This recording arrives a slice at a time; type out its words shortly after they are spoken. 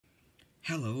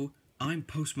Hello, I'm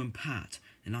Postman Pat,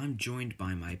 and I'm joined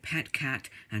by my pet cat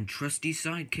and trusty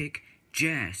sidekick,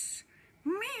 Jess.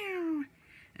 Meow.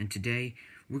 And today,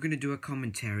 we're going to do a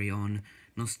commentary on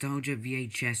Nostalgia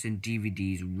VHS and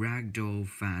DVD's Ragdoll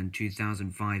Fan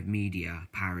 2005 Media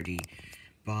parody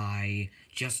by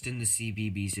Justin the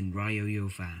CBeebies and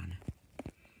Yoyo Fan.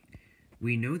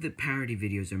 We know that parody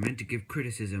videos are meant to give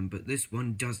criticism, but this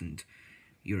one doesn't.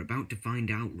 You're about to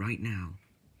find out right now.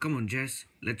 Come on, Jess,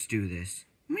 let's do this.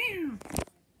 Meow.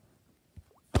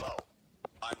 Hello,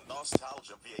 I'm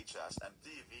Nostalgia VHS and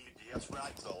DVD's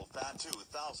Ragdoll Fan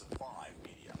 2005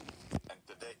 Media. And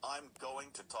today I'm going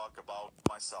to talk about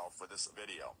myself for this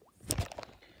video.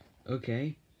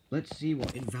 Okay, let's see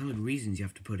what invalid reasons you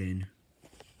have to put in.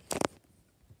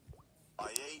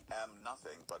 I am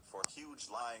nothing but for huge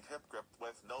lying hypocrite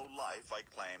with no life. I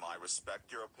claim I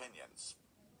respect your opinions.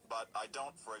 But I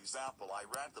don't. For example, I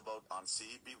rant about on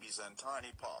CBeebies and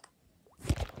Tiny Pop.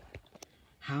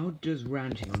 How does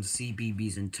ranting on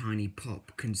CBeebies and Tiny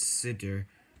Pop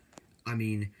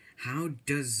how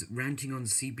does ranting on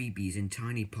CBeebies and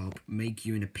Tiny Pop make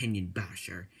you an opinion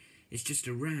basher? It's just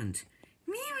a rant.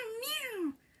 Meow,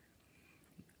 meow.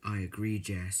 I agree,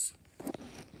 Jess.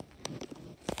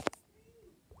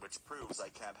 Which proves I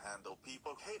can't handle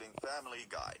people hating Family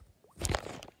Guy.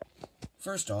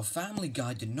 First off, Family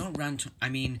Guy did not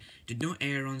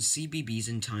air on CBeebies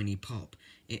and Tiny Pop.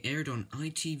 It aired on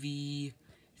ITV3,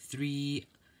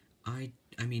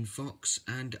 Fox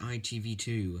and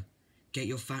ITV2. Get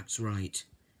your facts right.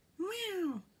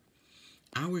 Meow.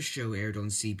 Our show aired on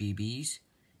CBeebies.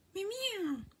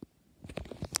 Meow.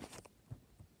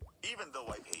 Even though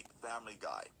I hate Family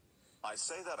Guy, I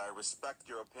say that I respect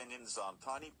your opinions on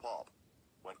Tiny Pop.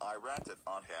 When I ranted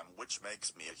on him, which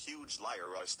makes me a huge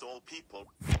liar, I stole people.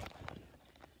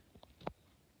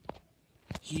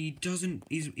 He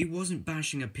wasn't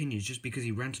bashing opinions just because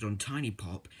he ranted on Tiny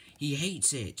Pop. He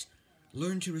hates it.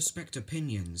 Learn to respect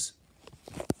opinions.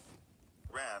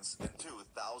 Rants in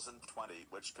 2020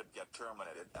 which could get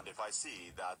terminated, and if I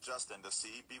see that Justin the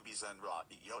CBeebies and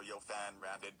Yoyo Fan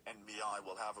ranted and me, I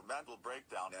will have a mental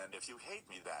breakdown. And if you hate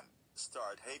me, then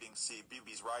start hating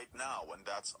CBeebies right now, and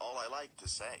that's all I like to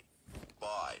say.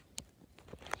 Bye.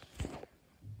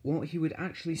 What he would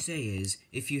actually say is,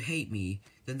 if you hate me,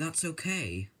 then that's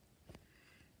okay.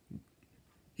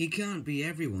 He can't be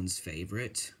everyone's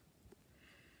favourite.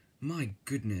 My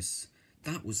goodness,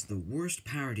 that was the worst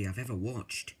parody I've ever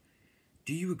watched.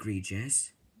 Do you agree,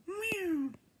 Jess? Meow.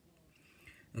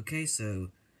 Okay, so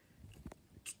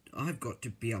I've got to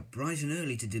be up bright and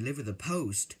early to deliver the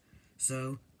post.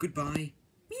 So, goodbye.